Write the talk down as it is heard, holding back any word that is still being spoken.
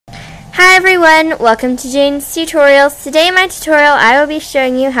Hi everyone, welcome to Jaden's Tutorials. Today in my tutorial I will be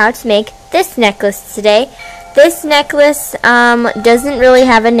showing you how to make this necklace today. This necklace doesn't really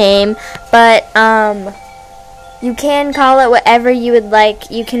have a name, but you can call it whatever you would like.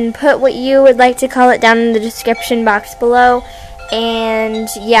 You can put what you would like to call it down in the description box below. And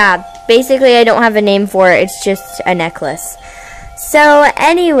yeah, basically I don't have a name for it, it's just a necklace. So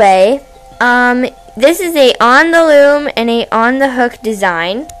anyway, this is a on the loom and a on the hook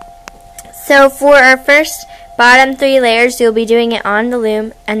design. So for our first bottom 3 layers, you'll be doing it on the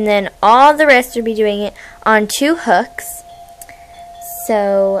loom, and then all the rest will be doing it on 2 hooks.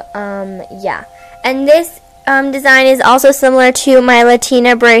 So, yeah. And this design is also similar to my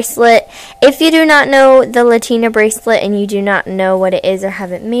Latina bracelet. If you do not know the Latina bracelet and you do not know what it is or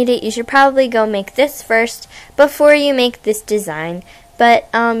haven't made it, you should probably go make this first before you make this design. But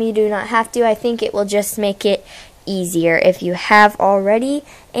you do not have to. I think it will just make it easier if you have already.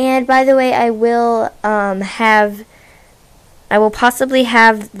 And by the way, I will possibly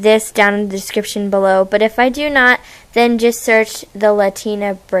have this down in the description below, but if I do not, then just search the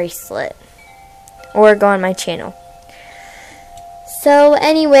Latina bracelet or go on my channel. So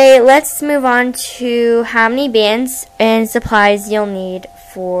anyway, let's move on to how many bands and supplies you'll need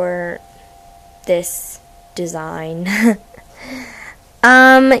for this design.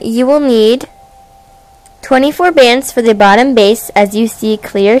 You will need 24 bands for the bottom base, as you see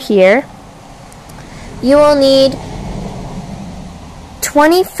clear here. You will need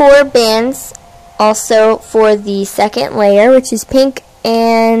 24 bands also for the second layer, which is pink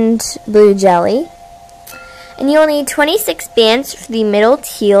and blue jelly. And you will need 26 bands for the middle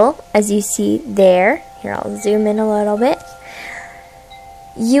teal, as you see there. Here, I'll zoom in a little bit.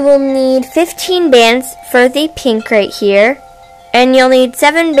 You will need 15 bands for the pink right here. And you'll need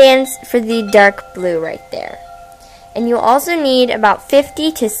 7 bands for the dark blue right there. And you'll also need about 50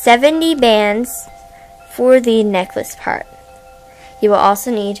 to 70 bands for the necklace part. You will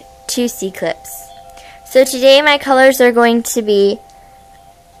also need 2 C-clips. So today my colors are going to be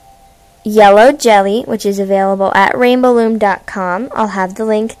yellow jelly, which is available at rainbowloom.com. I'll have the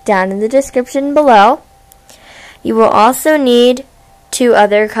link down in the description below. You will also need 2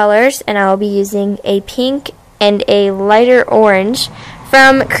 other colors, and I will be using a pink and a lighter orange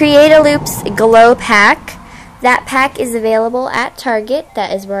from Create a Loop's Glow Pack. That pack is available at Target.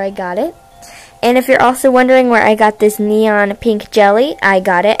 That is where I got it. And if you're also wondering where I got this neon pink jelly, I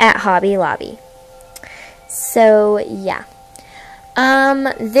got it at Hobby Lobby. So yeah.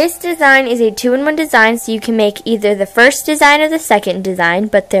 This design is a 2-in-1 design, so you can make either the first design or the second design,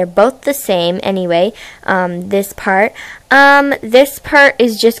 but they're both the same anyway. This part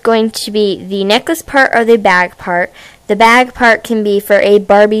is just going to be the necklace part or the bag part. The bag part can be for a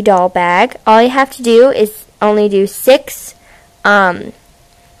Barbie doll bag. All you have to do is only do 6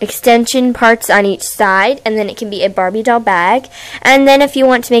 extension parts on each side, and then it can be a Barbie doll bag. And then if you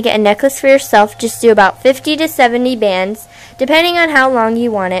want to make it a necklace for yourself, just do about 50 to 70 bands, depending on how long you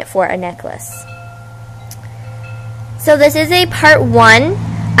want it for a necklace. So this is a part 1.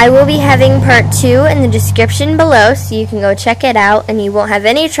 I will be having part 2 in the description below, so you can go check it out, and you won't have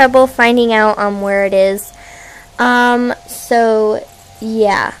any trouble finding out where it is. So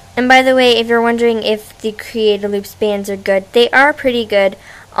yeah. And by the way, if you're wondering if the Create a Loops bands are good, they are pretty good.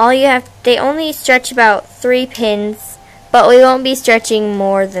 They only stretch about 3 pins, but we won't be stretching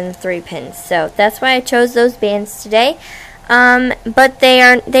more than 3 pins. So that's why I chose those bands today. But they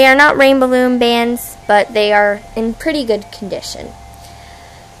are not Rainbow Loom bands, but they are in pretty good condition.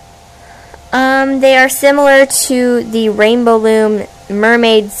 They are similar to the Rainbow Loom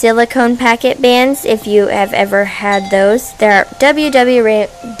Mermaid silicone packet bands, if you have ever had those. They're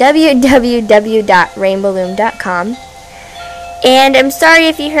www.rainbowloom.com. And I'm sorry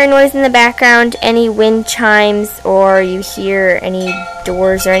if you hear noise in the background, any wind chimes, or you hear any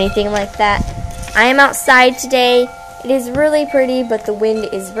doors or anything like that. I am outside today. It is really pretty, but the wind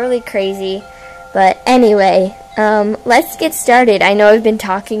is really crazy. But anyway, let's get started. I know I've been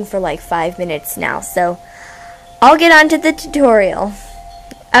talking for like 5 minutes now, so I'll get on to the tutorial.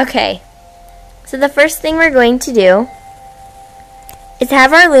 Okay, so the first thing we're going to do is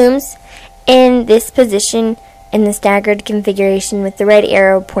have our looms in this position, in the staggered configuration with the red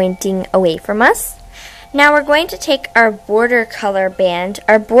arrow pointing away from us. Now we're going to take our border color band.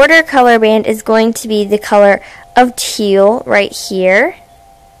 Our border color band is going to be the color of teal right here.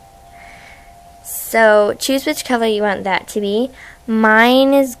 So choose which color you want that to be.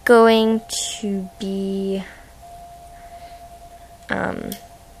 Mine is going to be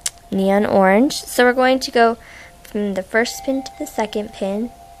neon orange. So we're going to go from the first pin to the second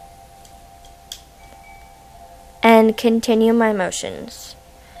pin and continue my motions.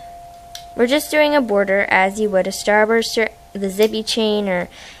 we're just doing a border as you would a starburst or the zippy chain or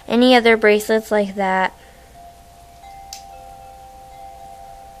any other bracelets like that.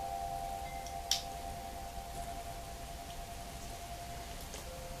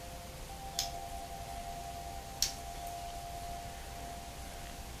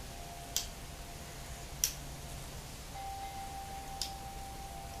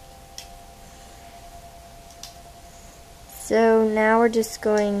 So now we're just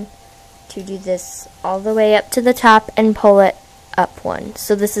going to do this all the way up to the top and pull it up one.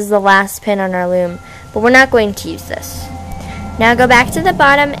 So this is the last pin on our loom, but we're not going to use this. Now go back to the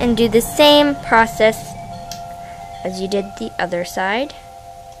bottom and do the same process as you did the other side.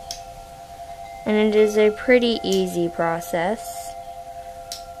 And it is a pretty easy process.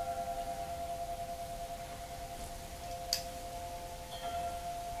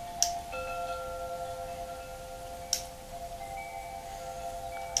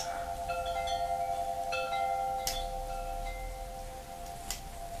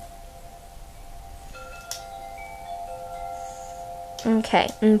 Okay,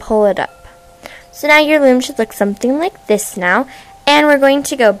 and pull it up. So now your loom should look something like this now. And we're going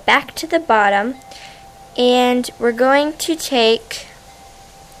to go back to the bottom and we're going to take,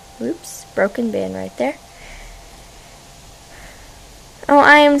 oops, broken band right there. Oh,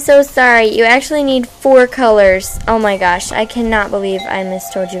 I am so sorry. You actually need 4 colors. Oh my gosh, I cannot believe I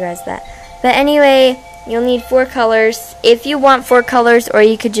mistold you guys that. But anyway, you'll need 4 colors. If you want 4 colors, or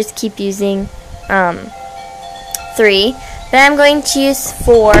you could just keep using 3. But I'm going to use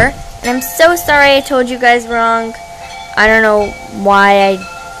 4. And I'm so sorry I told you guys wrong. I don't know why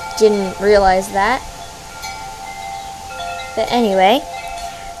I didn't realize that. But anyway,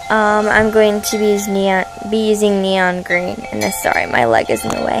 I'm going to be using neon green. And sorry, my leg is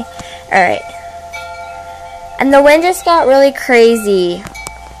in the way. Alright. And the wind just got really crazy.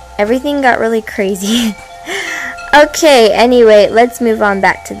 Everything got really crazy. Okay, anyway, let's move on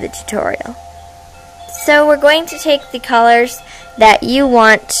back to the tutorial. So we're going to take the colors that you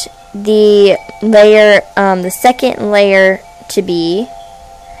want the layer, the second layer to be.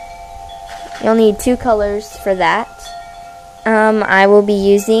 You'll need 2 colors for that. I will be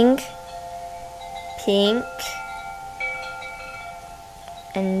using pink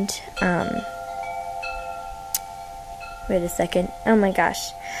and, wait a second. Oh my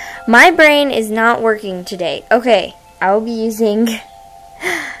gosh. My brain is not working today. Okay, I will be using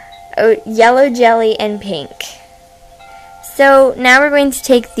yellow jelly and pink. So now we're going to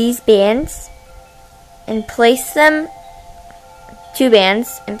take these bands and place them, 2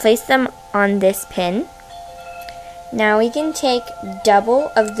 bands, and place them on this pin. Now we can take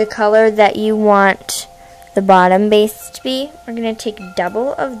double of the color that you want the bottom base to be. We're going to take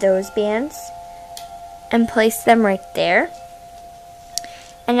double of those bands and place them right there.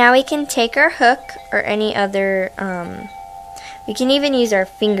 And now we can take our hook or any other, we can even use our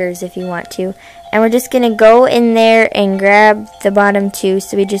fingers if you want to. And we're just going to go in there and grab the bottom 2.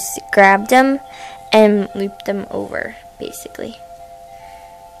 So we just grabbed them and loop them over, basically.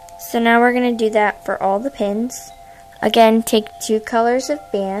 So now we're going to do that for all the pins. Again, take 2 colors of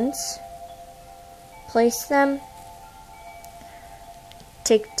bands, place them,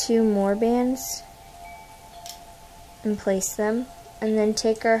 take 2 more bands, and place them. And then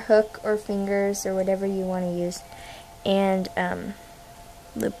take our hook or fingers or whatever you want to use and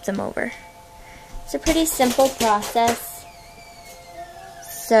loop them over. It's a pretty simple process.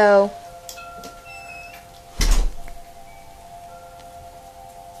 So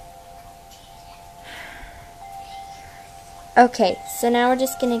okay, so now we're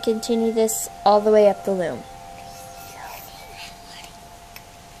just going to continue this all the way up the loom.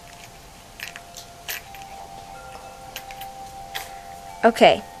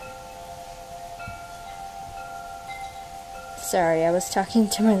 Okay. Sorry, I was talking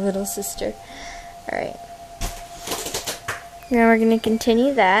to my little sister. Alright. Now we're going to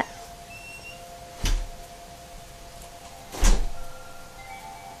continue that.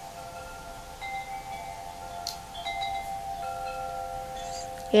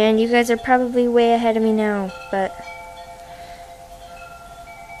 And you guys are probably way ahead of me now, but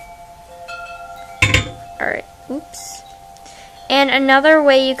alright, oops. And another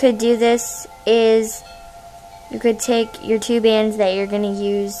way you could do this is you could take your 2 bands that you're going to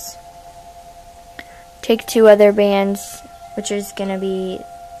use, take 2 other bands, which is going to be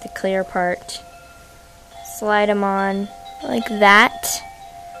the clear part, slide them on like that,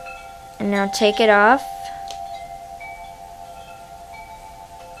 and now take it off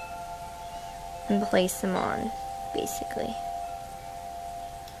and place them on, basically.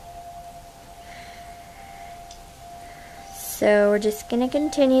 So we're just going to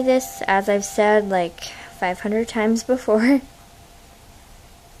continue this, as I've said like 500 times before.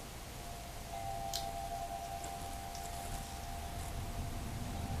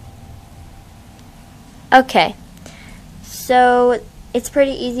 Okay, so it's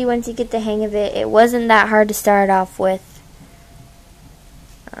pretty easy once you get the hang of it. It wasn't that hard to start off with.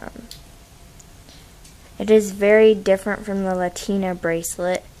 It is very different from the Latina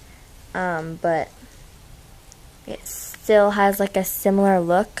bracelet, but it still has like a similar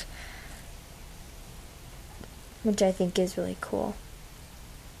look, which I think is really cool.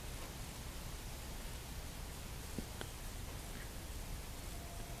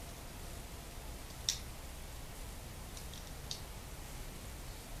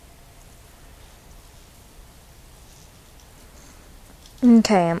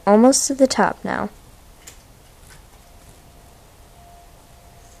 Okay, I'm almost to the top now.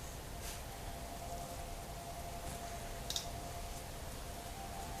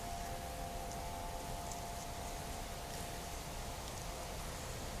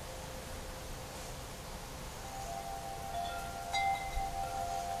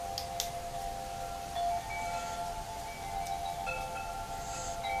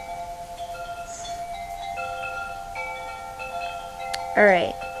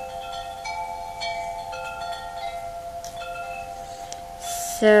 Alright.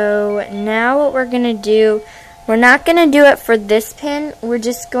 So now what we're going to do, we're not going to do it for this pin, we're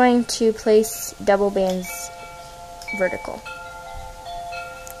just going to place double bands vertical.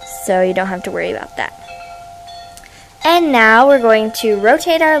 So you don't have to worry about that. And now we're going to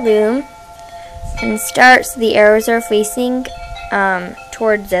rotate our loom and start so the arrows are facing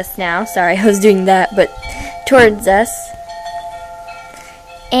towards us now. Sorry, I was doing that, but towards us.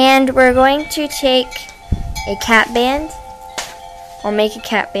 And we're going to take a cap band, or make a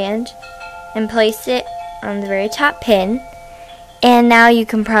cap band, and place it on the very top pin. And now you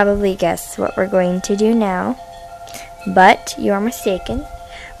can probably guess what we're going to do now, but you are mistaken.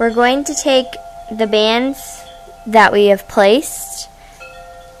 We're going to take the bands that we have placed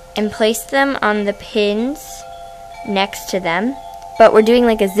and place them on the pins next to them, but we're doing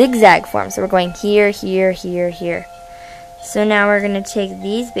like a zigzag form, so we're going here, here, here, here. So now we're going to take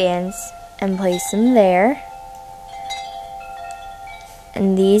these bands and place them there,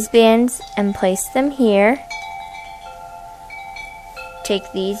 and these bands and place them here.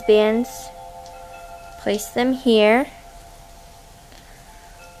 Take these bands, place them here,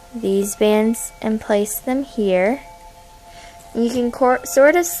 these bands and place them here. You can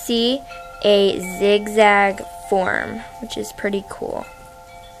sort of see a zigzag form, which is pretty cool.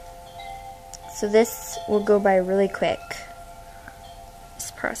 So this will go by really quick,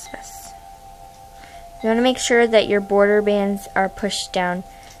 this process. You want to make sure that your border bands are pushed down,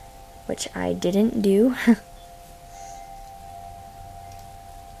 which I didn't do.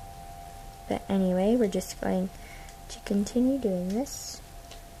 But anyway, we're just going to continue doing this.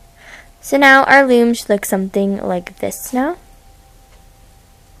 So now our loom should look something like this now.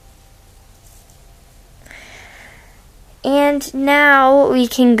 And now we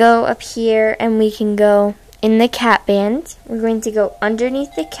can go up here and we can go in the cap band. We're going to go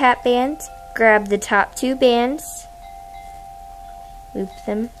underneath the cap band, grab the top two bands, loop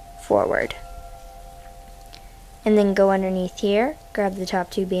them forward. And then go underneath here, grab the top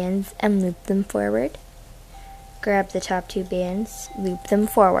two bands and loop them forward. Grab the top two bands, loop them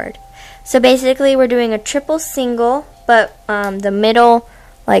forward. So basically we're doing a triple single, but the middle,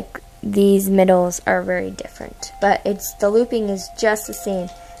 like these middles are very different. But the looping is just the same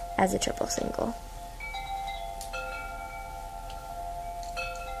as a triple single.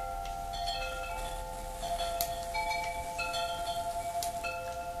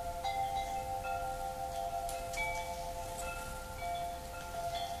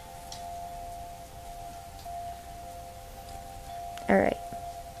 Alright.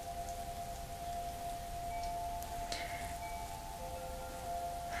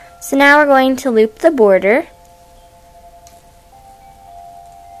 So now we're going to loop the border.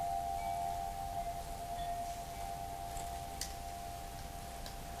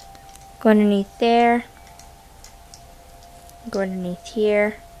 Go underneath there. Go underneath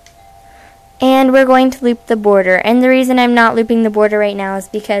here. And we're going to loop the border. And the reason I'm not looping the border right now is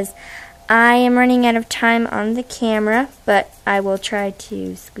because I am running out of time on the camera, but I will try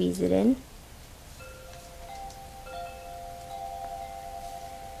to squeeze it in.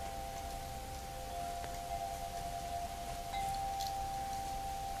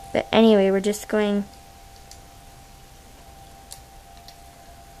 But anyway, we're just going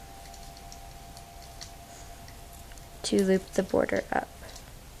to loop the border up.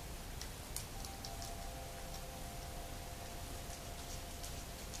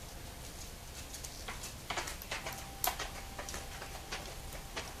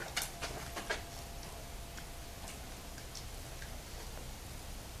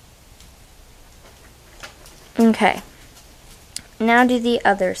 Okay. Now do the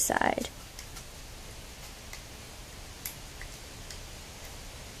other side.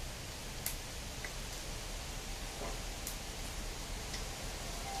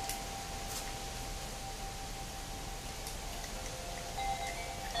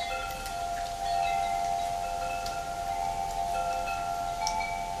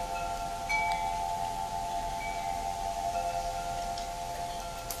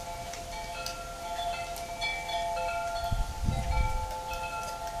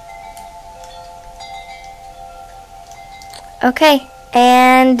 Okay,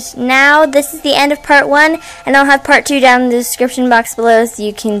 and now this is the end of part 1, and I'll have part 2 down in the description box below, so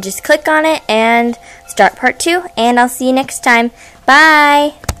you can just click on it and start part 2, and I'll see you next time.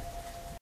 Bye!